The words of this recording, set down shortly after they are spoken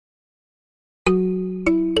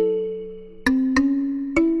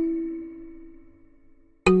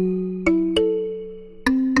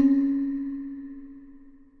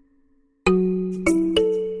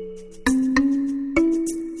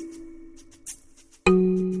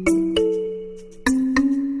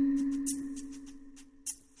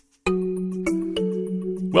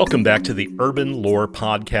Welcome back to the Urban Lore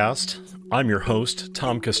Podcast. I'm your host,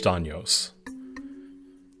 Tom Castaños.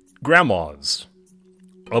 Grandmas,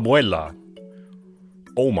 abuela,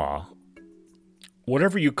 oma,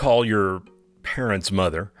 whatever you call your parents'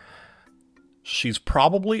 mother, she's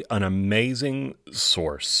probably an amazing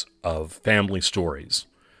source of family stories,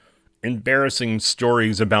 embarrassing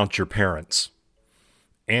stories about your parents,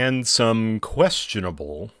 and some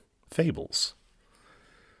questionable fables.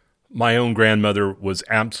 My own grandmother was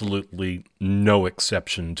absolutely no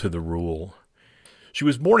exception to the rule. She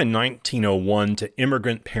was born in 1901 to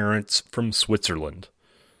immigrant parents from Switzerland.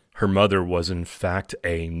 Her mother was, in fact,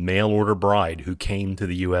 a mail-order bride who came to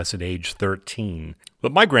the U.S. at age 13.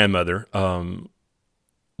 But my grandmother,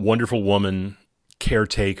 wonderful woman,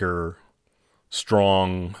 caretaker,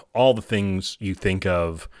 strong, all the things you think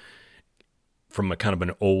of from a kind of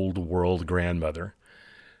an old world grandmother,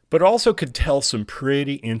 but also could tell some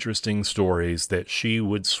pretty interesting stories that she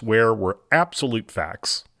would swear were absolute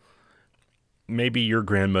facts. Maybe your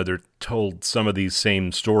grandmother told some of these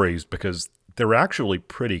same stories because they're actually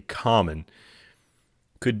pretty common.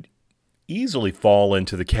 Could easily fall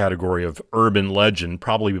into the category of urban legend,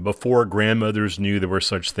 probably before grandmothers knew there were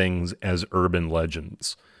such things as urban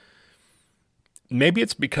legends. Maybe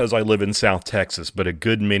it's because I live in South Texas, but a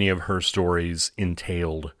good many of her stories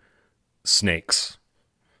entailed snakes.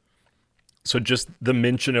 So just the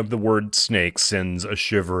mention of the word snake sends a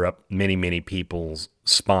shiver up many, many people's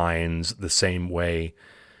spines, the same way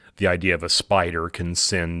the idea of a spider can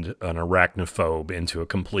send an arachnophobe into a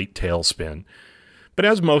complete tailspin. But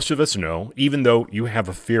as most of us know, even though you have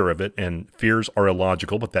a fear of it, and fears are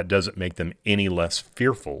illogical, but that doesn't make them any less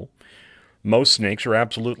fearful, most snakes are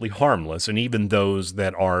absolutely harmless, and even those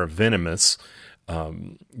that are venomous,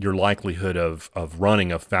 your likelihood of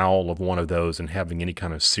running afoul of one of those and having any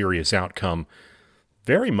kind of serious outcome,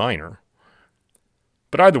 very minor.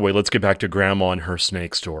 But either way, let's get back to Grandma and her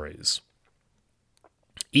snake stories.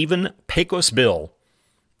 Even Pecos Bill,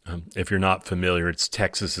 if you're not familiar, it's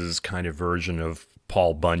Texas's kind of version of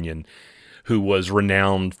Paul Bunyan, who was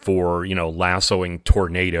renowned for, lassoing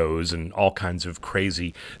tornadoes and all kinds of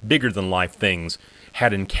crazy, bigger-than-life things,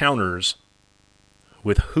 had encounters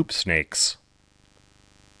with hoop snakes.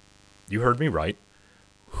 You heard me right.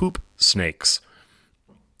 Hoop snakes.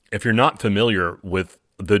 If you're not familiar with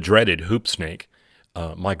the dreaded hoop snake,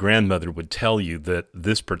 my grandmother would tell you that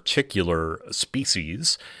this particular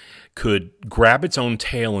species could grab its own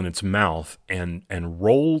tail in its mouth and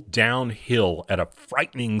roll downhill at a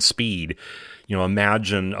frightening speed.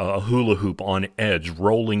 Imagine a hula hoop on edge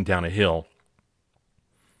rolling down a hill.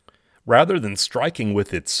 Rather than striking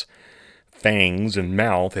with its fangs and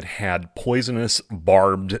mouth, it had poisonous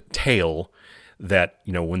barbed tail that,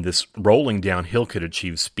 when this rolling downhill could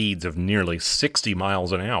achieve speeds of nearly 60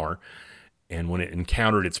 miles an hour. And when it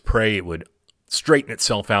encountered its prey, it would straighten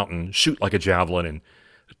itself out and shoot like a javelin and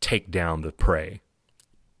take down the prey.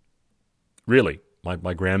 Really,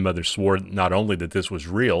 my grandmother swore not only that this was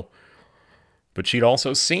real, but she'd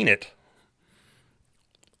also seen it.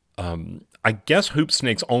 I guess hoop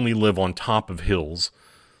snakes only live on top of hills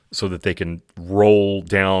so that they can roll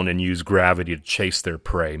down and use gravity to chase their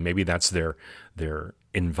prey. Maybe that's their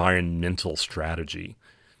environmental strategy.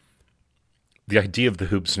 The idea of the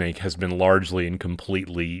hoop snake has been largely and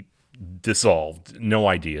completely dissolved. No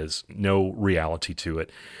ideas, no reality to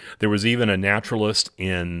it. There was even a naturalist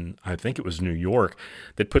in, I think it was New York,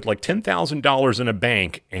 that put like $10,000 in a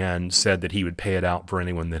bank and said that he would pay it out for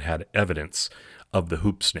anyone that had evidence of the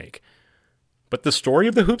hoop snake. But the story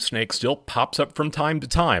of the hoop snake still pops up from time to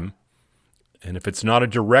time. And if it's not a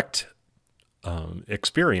direct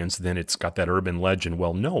experience, then it's got that urban legend.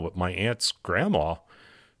 Well, no, but my aunt's grandma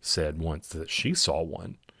said once that she saw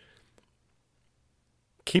one.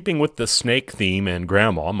 Keeping with the snake theme and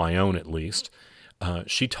grandma, my own at least,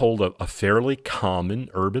 she told a fairly common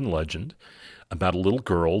urban legend about a little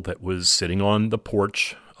girl that was sitting on the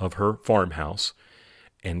porch of her farmhouse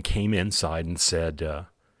and came inside and said,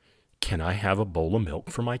 "Can I have a bowl of milk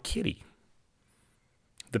for my kitty?"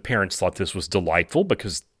 The parents thought this was delightful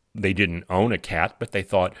because they didn't own a cat, but they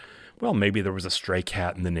thought, well, maybe there was a stray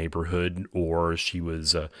cat in the neighborhood, or she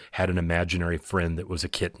had an imaginary friend that was a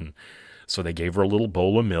kitten. So they gave her a little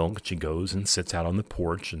bowl of milk. She goes and sits out on the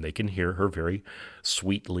porch, and they can hear her very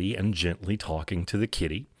sweetly and gently talking to the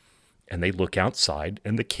kitty. And they look outside,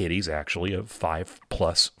 and the kitty's actually a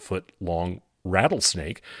 5+ foot long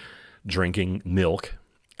rattlesnake drinking milk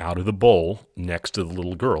out of the bowl next to the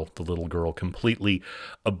little girl completely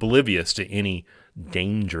oblivious to any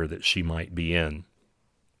danger that she might be in.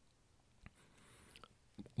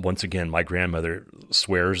 Once again, my grandmother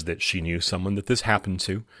swears that she knew someone that this happened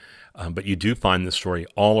to. But you do find this story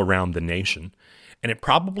all around the nation. And it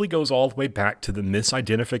probably goes all the way back to the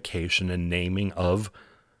misidentification and naming of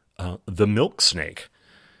the milk snake,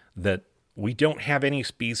 that we don't have any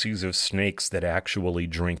species of snakes that actually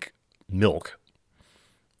drink milk.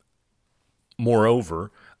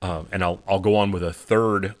 Moreover, and I'll go on with a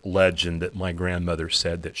third legend that my grandmother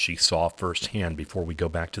said that she saw firsthand before we go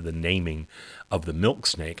back to the naming of the milk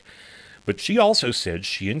snake. But she also said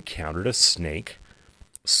she encountered a snake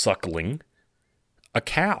suckling a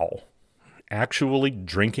cow, actually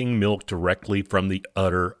drinking milk directly from the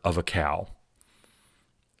udder of a cow.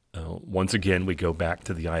 Once again, we go back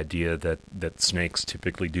to the idea that snakes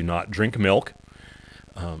typically do not drink milk.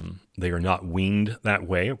 They are not weaned that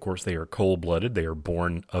way. Of course, they are cold-blooded. They are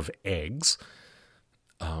born of eggs.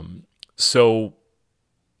 So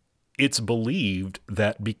it's believed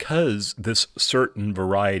that because this certain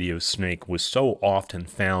variety of snake was so often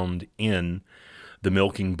found in the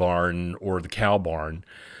milking barn or the cow barn,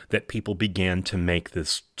 that people began to make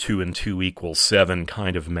this 2 and 2 equals 7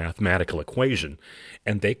 kind of mathematical equation,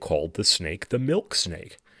 and they called the snake the milk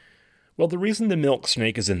snake. Well, the reason the milk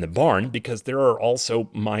snake is in the barn, because there are also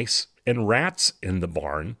mice and rats in the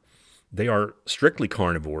barn. They are strictly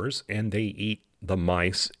carnivores, and they eat the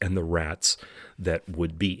mice and the rats that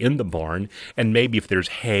would be in the barn, and maybe if there's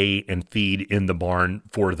hay and feed in the barn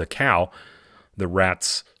for the cow, the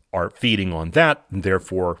rats are feeding on that, and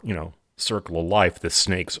therefore, circle of life, the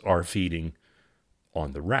snakes are feeding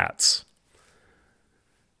on the rats.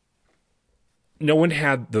 No one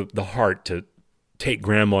had the heart to take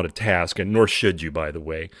Grandma to task, and nor should you, by the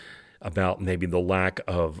way, about maybe the lack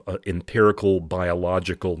of empirical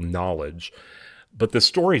biological knowledge. But the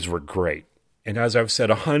stories were great. And as I've said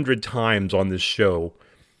 100 times on this show,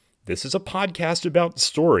 this is a podcast about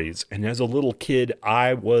stories. And as a little kid,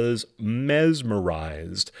 I was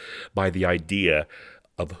mesmerized by the idea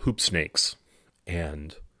of hoop snakes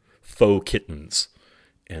and faux kittens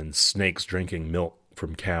and snakes drinking milk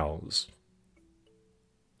from cows.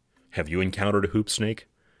 Have you encountered a hoop snake?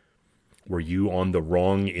 Were you on the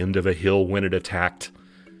wrong end of a hill when it attacked?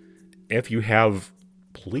 If you have,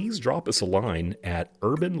 please drop us a line at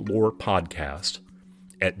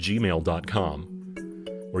urbanlorepodcast@gmail.com,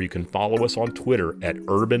 or you can follow us on Twitter at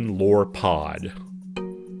urbanlorepod.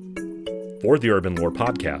 For the Urban Lore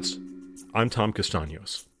Podcast, I'm Tom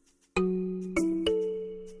Castaños.